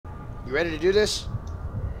You ready to do this?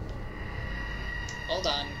 Hold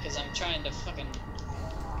on, because I'm trying to fucking...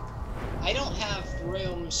 I don't have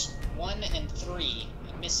rooms 1 and 3.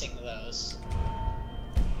 I'm missing those.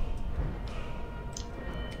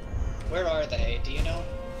 Where are they? Do you know?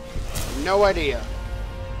 No idea.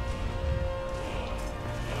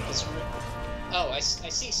 Oh, I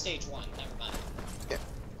see stage 1. Never mind. Yeah.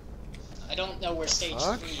 I don't know where stage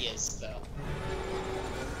 3 is, though.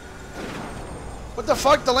 What the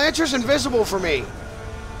fuck? The Lancer's invisible for me.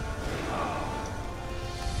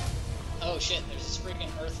 Oh shit, there's a freaking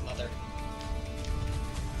Earth Mother.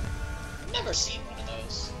 I've never seen one of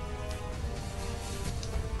those.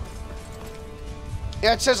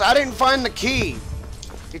 Yeah, it says I didn't find the key.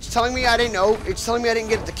 It's telling me I didn't know. It's telling me I didn't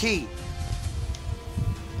get the key.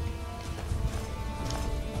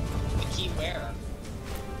 The key where?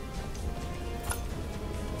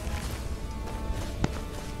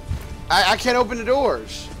 I can't open the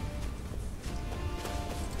doors.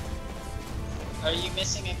 Are you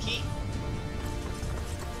missing a key?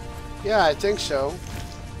 Yeah, I think so.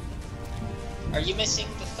 Are you missing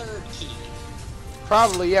the 3rd key?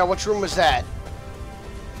 Probably, yeah. Which room was that?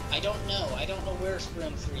 I don't know. I don't know where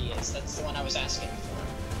room 3 is. That's the one I was asking for.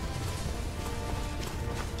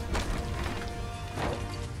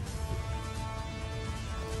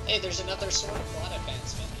 Hey, there's another sword of plot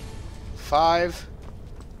advancement. 5.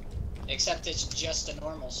 Except it's just a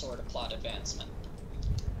normal sword of plot advancement.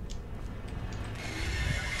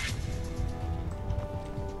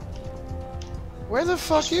 Where the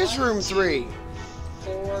fuck is room 3?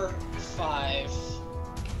 4, 5. I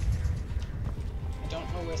don't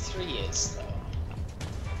know where 3 is, though.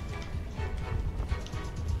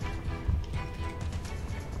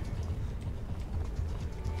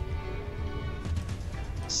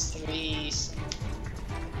 It's 3...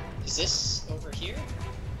 Is this over here?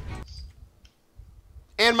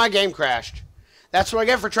 And my game crashed. That's what I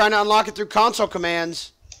get for trying to unlock it through console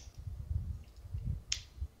commands.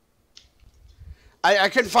 I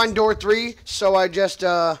couldn't find door 3, so I just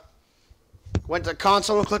went to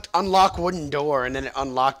console and clicked unlock wooden door, and then it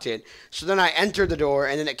unlocked it. So then I entered the door,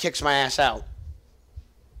 and then it kicks my ass out.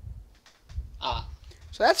 Ah.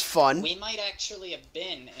 So that's fun. We might actually have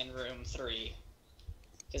been in room 3.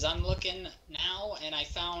 Because I'm looking now, and I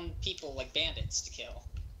found people like bandits to kill.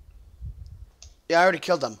 Yeah, I already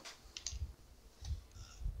killed them.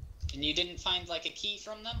 And you didn't find like a key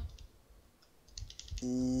from them?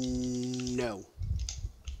 No.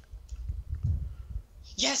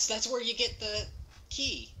 Yes, that's where you get the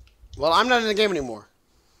key. Well, I'm not in the game anymore.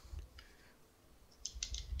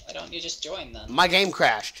 Why don't you just join then? My game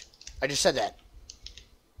crashed. I just said that.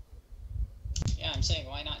 Yeah, I'm saying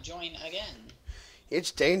why not join again?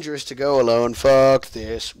 It's dangerous to go alone. Fuck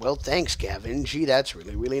this. Well, thanks, Gavin. Gee, that's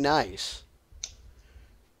really, really nice.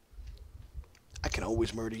 I can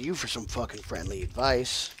always murder you for some fucking friendly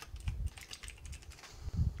advice.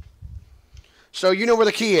 So you know where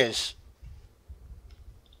the key is?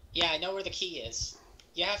 Yeah, I know where the key is.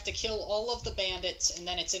 You have to kill all of the bandits, and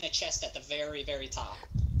then it's in a chest at the very, very top.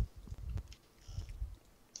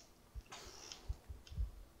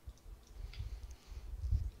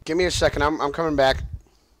 Give me a second. I'm coming back.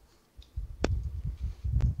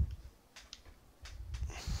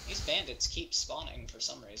 These bandits keep spawning for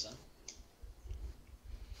some reason.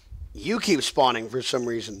 You keep spawning for some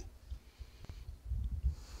reason.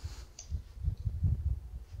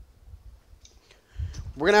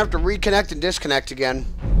 We're going to have to reconnect and disconnect again.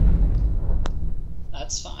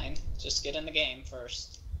 That's fine. Just get in the game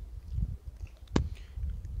first.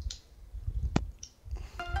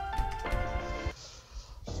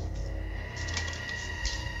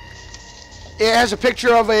 It has a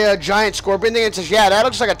picture of a giant scorpion thing. It says, yeah, that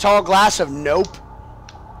looks like a tall glass of nope.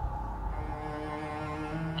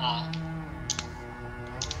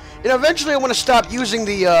 You know, eventually I want to stop using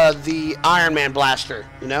the Iron Man blaster,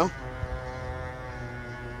 you know?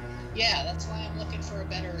 Yeah, that's why I'm looking for a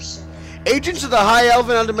better sword. Agents of the High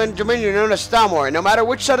Elven Dominion known as Thalmor. No matter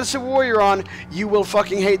which side of the Civil War you're on, you will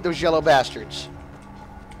fucking hate those yellow bastards.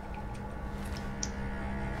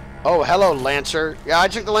 Oh, hello, Lancer. Yeah, I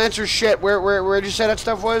took the Lancer's shit. Where'd you say that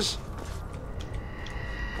stuff was?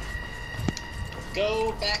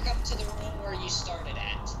 Go back up to the room where you started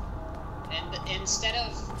at. And instead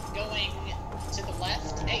of going to the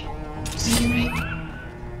left, hey, you see the right?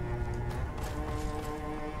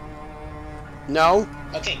 No.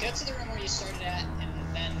 Okay, go to the room where you started at, and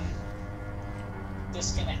then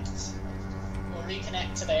disconnect. We'll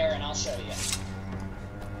reconnect to there, and I'll show you.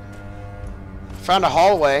 Found a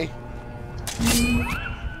hallway.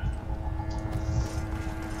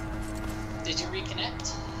 Did you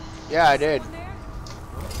reconnect? Yeah, I did.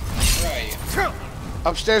 Bro,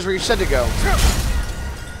 Upstairs where you said to go.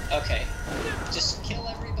 Okay. Just kill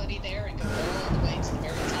everybody there and go all the way to the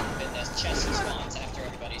very top of it as chest spawns after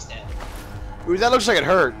everybody's dead. Ooh, that looks like it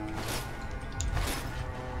hurt.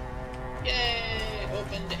 Yay!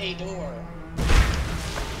 Opened a door.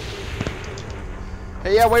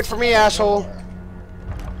 Hey, yeah, wait for me, asshole.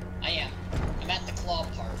 I am. I'm at the claw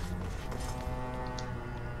part.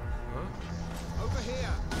 Huh? Over here.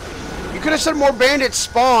 You could have said more bandits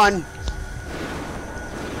spawn.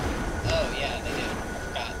 Oh, yeah, they did. I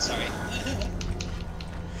forgot, sorry.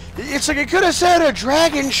 It's like it could have said a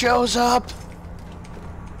dragon shows up.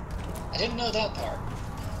 I didn't know that part.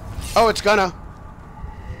 Oh, it's gonna.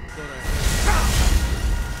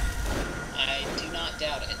 I do not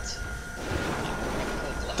doubt it.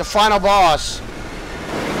 The final boss.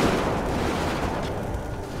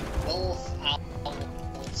 Wolf, owl,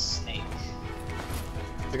 snake.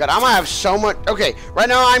 Oh God, I'm gonna have so much. Okay, right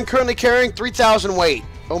now I'm currently carrying 3,000 weight.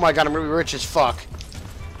 Oh my God, I'm really rich as fuck.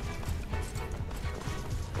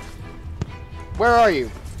 Where are you?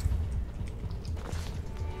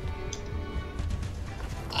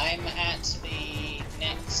 I'm at the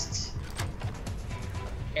next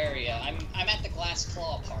area. I'm at the glass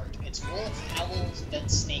claw part. It's wolf, owl, then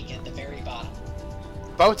snake at the very bottom.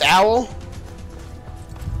 Both owl?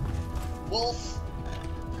 Wolf,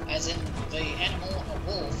 as in the animal, a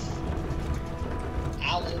wolf,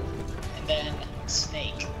 owl, and then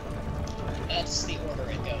snake. That's the order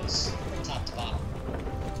it goes, from top to bottom.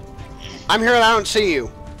 I'm here and I don't see you.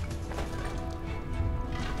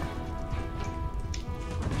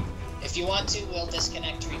 If you want to, we'll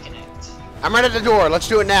disconnect, reconnect. I'm right at the door. Let's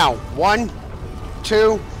do it now. 1,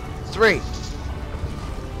 2, 3.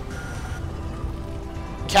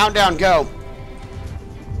 Countdown, go.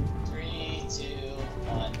 3, 2,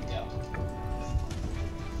 1, go.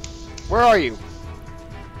 Where are you?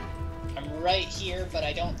 I'm right here, but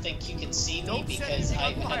I don't think you can see me because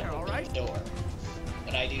I haven't opened the door.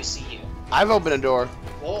 But I do see you. I've opened a door.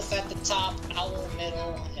 Wolf at the top, owl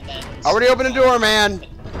middle, and then... Already opened a door, man.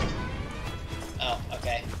 Oh,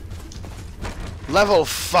 okay. Level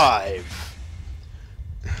 5.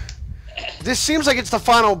 This seems like it's the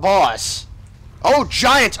final boss. Oh,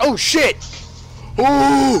 giants. Oh, shit.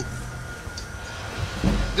 Ooh.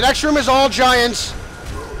 The next room is all giants.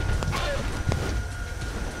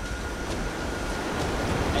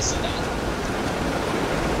 I see that.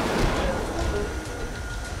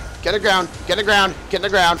 Get the ground. Get the ground. Get the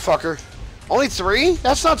ground, fucker. Only 3?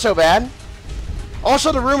 That's not so bad.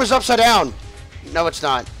 Also, the room is upside down. No, it's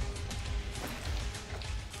not.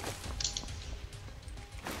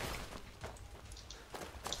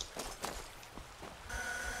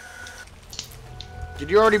 Did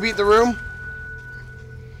you already beat the room?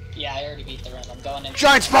 Yeah, I already beat the room. I'm going in.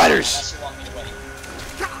 Giant spiders! Unless you want me to wait.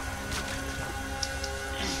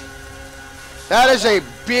 That is a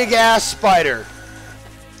big-ass spider.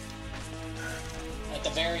 At the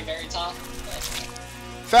very, very top.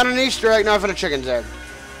 Found an Easter egg, now I found a chicken's egg.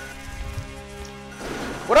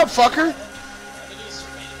 What up, fucker? Wait a minute,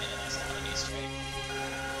 that's not an Easter egg.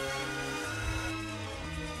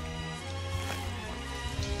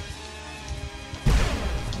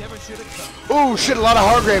 Never should have come. Oh shit, a lot of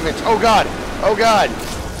Hargravens. Oh god. Oh god.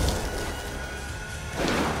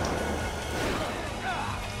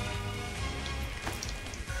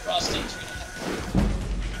 Cross stage reconnect.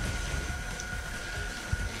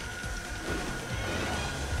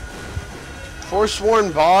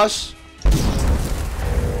 Forsworn boss.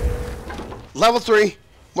 Level 3.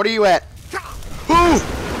 What are you at? Ooh!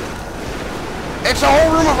 It's a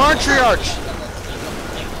whole room of archery arts.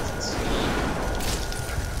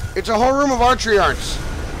 It's a whole room of archery arts.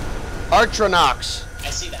 Artronox. I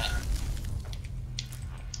see that.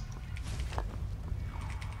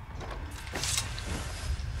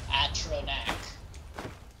 Atronac.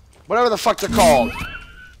 Whatever the fuck they're called.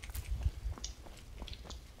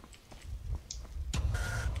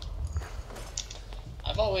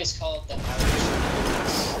 I've always called them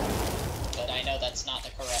Artronacs, but I know that's not the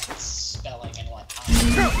correct spelling and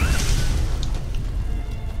whatnot.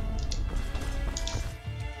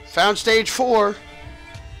 Found stage 4.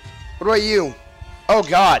 What about you? Oh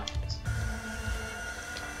god.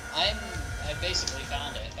 I basically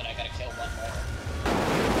found it, but I gotta kill one more.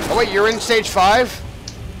 Oh wait, you're in stage 5?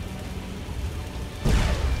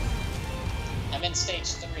 I'm in stage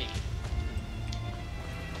 3.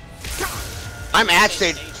 I'm at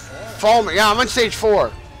Stage stage 4? Fall. Yeah, I'm on stage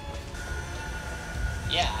 4.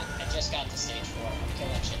 Yeah, I just got to stage 4. I'm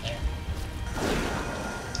killing shit there.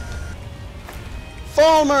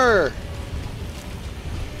 Falmer!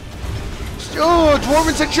 Oh, a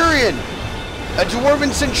Dwarven Centurion! A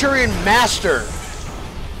Dwarven Centurion Master!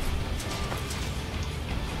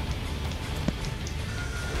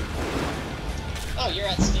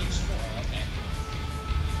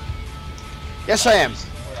 Yes, I am.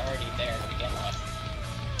 We're already there to begin with.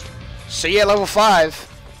 See you at level 5.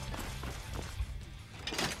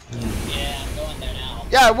 Yeah, I'm going there now.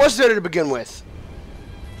 Yeah, I was there to begin with.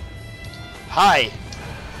 Hi.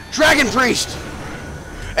 Dragon Priest!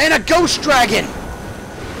 And a Ghost Dragon!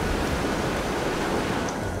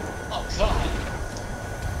 Oh, God.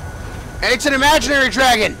 And it's an imaginary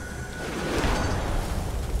dragon!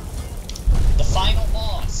 The final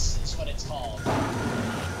boss is what it's called.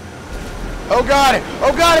 Oh god!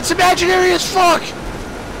 Oh god, it's imaginary as fuck!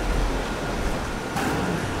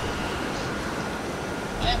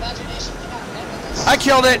 My imagination cannot handle this. I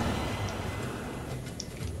killed it!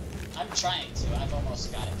 I'm trying to. I've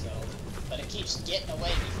almost got it killed. But it keeps getting away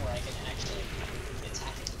before I can actually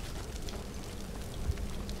attack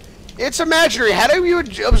it. It's imaginary. How do you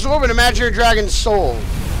absorb an imaginary dragon's soul?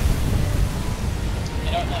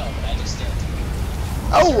 I don't know, but I just did.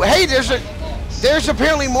 Oh, hey, there's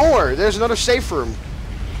apparently more. There's another safe room.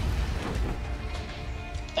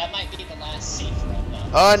 That might be the last safe room,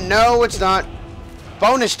 though. No, it's not.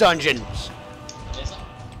 Bonus dungeons. It isn't?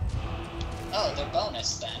 Oh, they're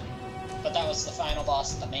bonus then. But that was the final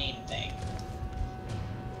boss of the main thing.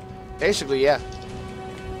 Basically, yeah.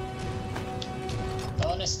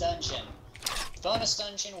 Bonus dungeon. Bonus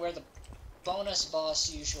dungeon where the bonus boss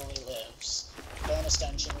usually lives. Bonus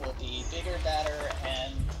dungeon will be bigger, badder,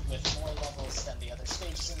 and with more levels than the other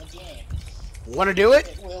stages in the game. Want to do it?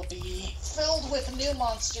 It will be filled with new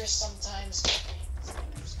monsters sometimes.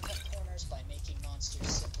 Cut corners by making monsters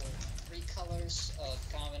simpler. 3 colors of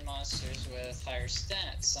common monsters with higher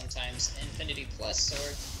stats. Sometimes Infinity Plus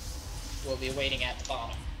Sword will be waiting at the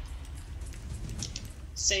bottom.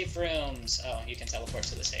 Safe rooms. Oh, you can teleport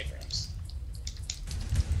to the safe rooms.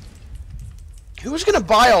 Who's gonna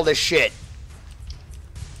buy all this shit?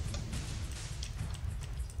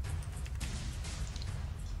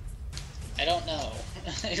 I don't know.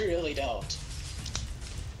 I really don't.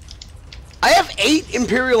 I have 8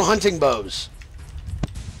 Imperial hunting bows.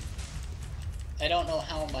 I don't know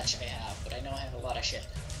how much I have, but I know I have a lot of shit.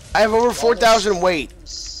 I have over 4,000 weight.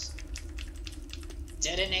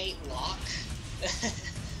 Detonate lock.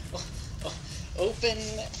 Open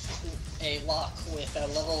a lock with a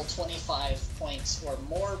level 25 points or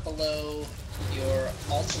more below your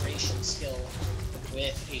alteration skill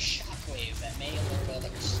with a shockwave that may alert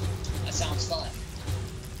others. That sounds fun.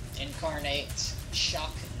 Incarnate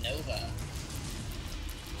Shock Nova.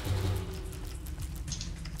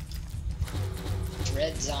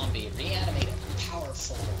 Dread Zombie. Reanimate a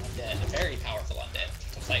powerful undead, a very powerful undead,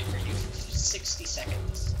 to fight for you for 60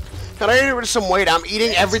 seconds. Can I get rid of some weight? I'm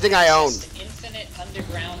eating everything I own. Infinite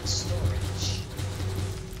underground storage.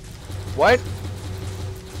 What?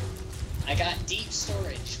 I got deep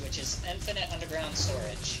storage, which is infinite underground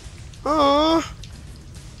storage.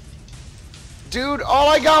 Dude, all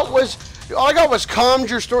I got was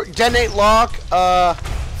Conjure, Detonate Lock,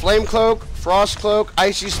 Flame Cloak, Frost Cloak,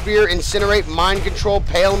 Icy Spear, Incinerate, Mind Control,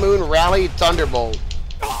 Pale Moon, Rally, Thunderbolt.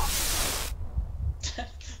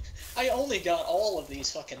 I only got all of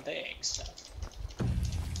these fucking things.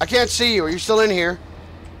 I can't see you. Are you still in here?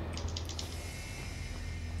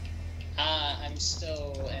 I'm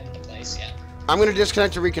still in the place, yeah. I'm gonna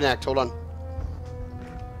disconnect to reconnect. Hold on.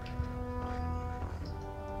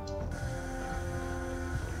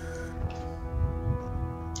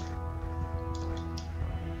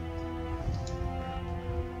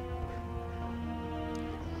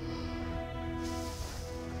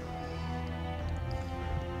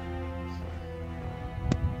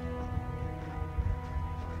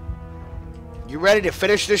 You ready to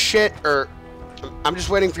finish this shit, or I'm just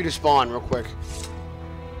waiting for you to spawn real quick.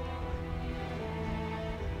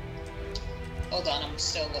 Hold on, I'm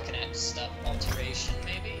still looking at stuff. Alteration,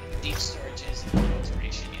 maybe? Deep storage is an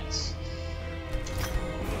alteration, yes.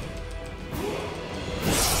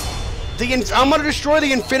 I'm gonna destroy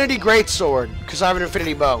the Infinity Greatsword, because I have an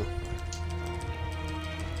Infinity Bow.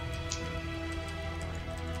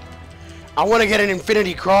 I want to get an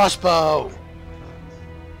Infinity Crossbow.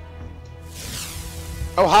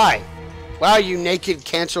 Oh, hi. Wow, you naked,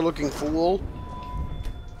 cancer-looking fool.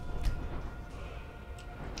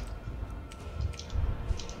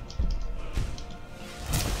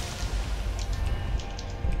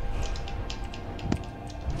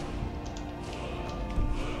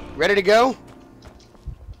 Ready to go?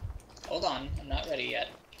 Hold on, I'm not ready yet.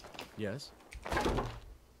 Yes.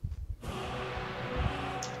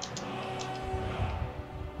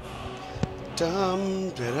 Dum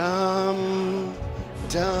da dum,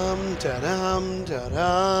 dum da dum da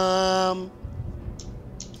dum.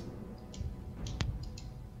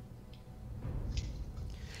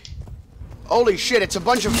 Holy shit, it's a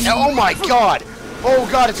bunch of... Oh my god! Oh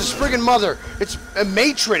god, it's a Spriggan mother! It's a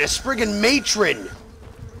matron, a Spriggan matron!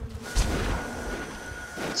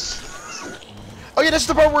 Oh yeah, this is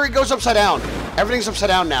the part where he goes upside down. Everything's upside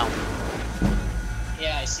down now.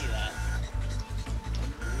 Yeah, I see that.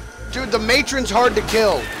 Dude, the matron's hard to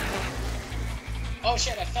kill. Oh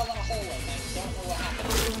shit, I fell in a hole and I don't know what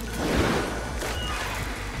happened.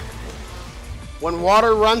 When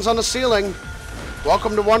water runs on the ceiling,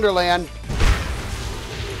 welcome to Wonderland.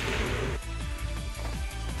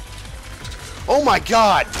 Oh my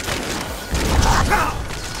god!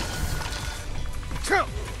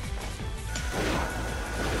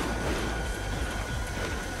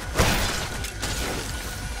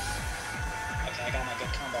 Okay, I got my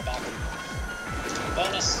good combo back.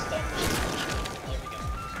 Bonus dungeon. There we go.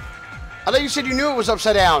 I thought you said you knew it was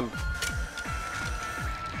upside down.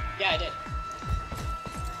 Yeah, I did.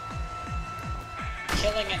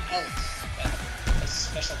 Killing an elf that has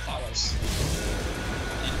special powers.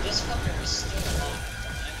 And this fucker is still alive. The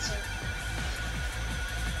Lancer.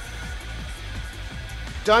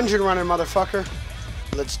 Dungeon running, motherfucker.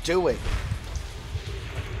 Let's do it.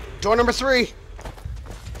 Door number 3.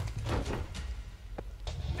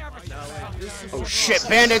 Oh shit,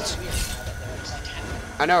 bandits!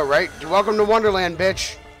 I know, right? Welcome to Wonderland,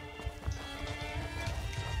 bitch.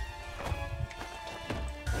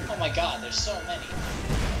 Oh my god, there's so many.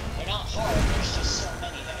 They're not hard, there's just so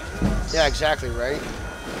many that it Yeah, exactly, right?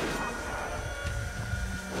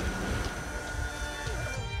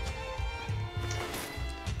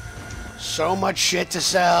 So much shit to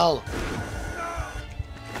sell.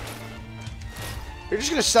 You're just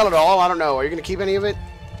gonna sell it all? I don't know. Are you gonna keep any of it?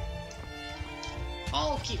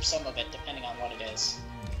 I'll keep some of it depending on what it is.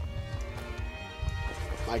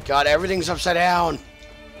 My god, everything's upside down.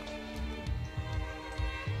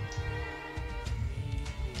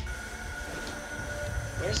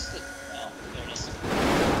 Where's the... Oh, there it is.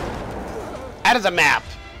 Out of the map.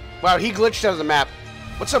 Wow, he glitched out of the map.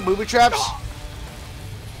 What's up, booby traps?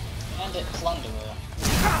 Bandit Plunderer.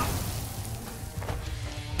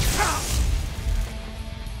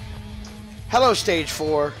 Hello, stage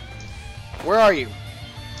 4. Where are you?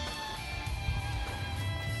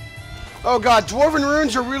 Oh god, dwarven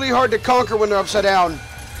runes are really hard to conquer when they're upside down.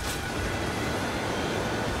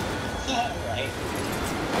 Right.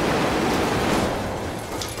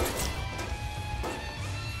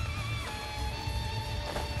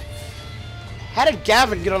 How did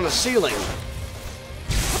Gavin get on the ceiling?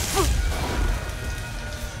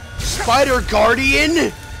 Spider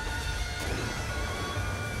Guardian?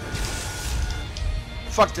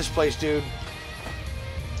 Fuck this place, dude.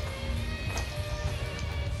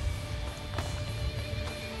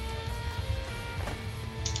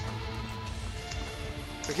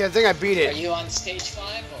 Okay, I think I beat Are it. you on stage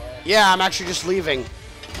 5 or? Yeah, I'm actually just leaving.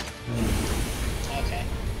 Okay.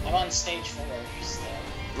 I'm on stage 4 still.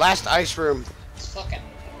 Last ice room. It's fucking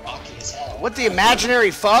rocky as hell. What the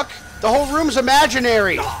imaginary fuck? The whole room's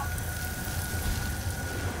imaginary.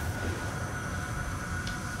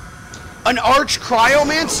 An arch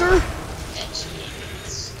cryomancer?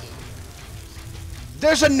 Jeez.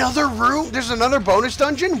 There's another room? There's another bonus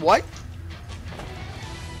dungeon? What?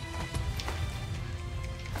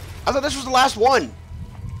 I thought this was the last one.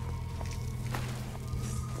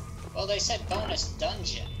 Well, they said bonus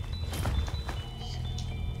dungeon.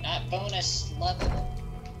 Not bonus level.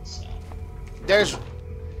 So. There's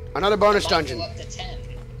another bonus It might dungeon. go up to 10.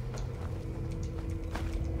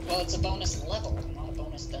 Well, it's a bonus level, not a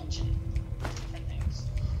bonus dungeon. Different things.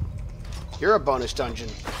 You're a bonus dungeon.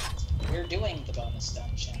 We're doing the bonus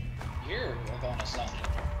dungeon. You're a bonus dungeon.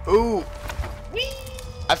 Ooh. Whee!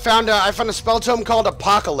 I found a spell tome called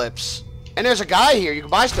Apocalypse. And there's a guy here you can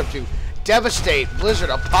buy stuff to. Devastate, Blizzard,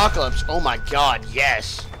 Apocalypse. Oh my god,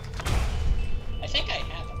 yes. I think I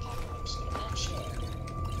have Apocalypse, but I'm not sure.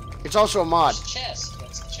 It's also a mod. There's chest.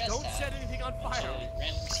 What's the chest Don't have? set anything on Bunch fire. of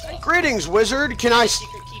random stuff. Greetings, wizard. Can I...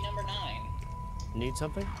 Secret key number 9. Need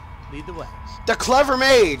something? Lead the way. The clever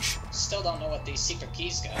mage. Still don't know what these secret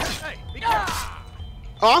keys go. Hey, be careful.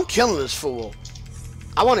 Oh, I'm killing this fool.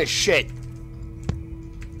 I want his shit.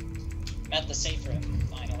 I'm at the safe room,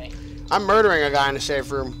 finally. I'm murdering a guy in a safe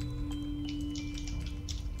room.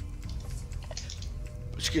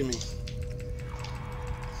 Excuse me.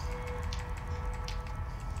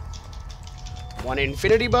 One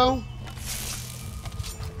infinity bow?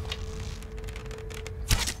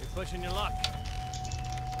 You're pushing your luck.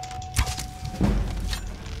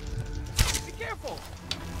 Be careful.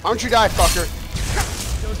 Why don't you die, fucker?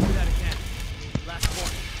 Don't do that again. Last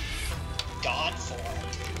warning. God form.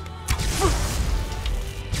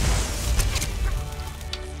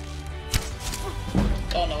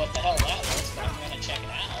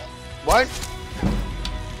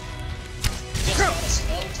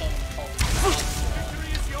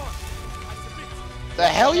 The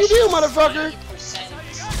hell you do, motherfucker? 80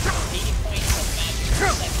 points of magic per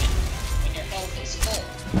second when your health is full.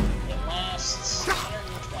 It lasts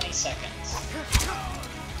 120 seconds.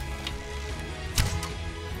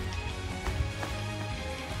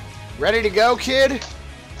 Ready to go, kid?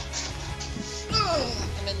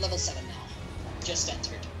 I'm in level 7 now. Just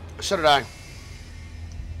entered. So did I.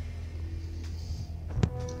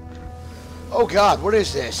 Oh god, what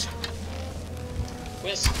is this?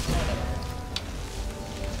 Wisp Mother.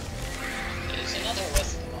 There's another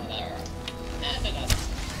Wisp Mother. And another.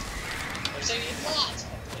 There's a lot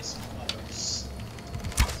of Wisp Mothers.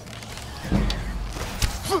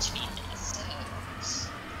 Jesus.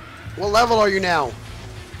 What level are you now?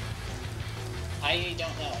 I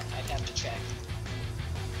don't know. I'd have to check.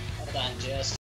 Hold on, just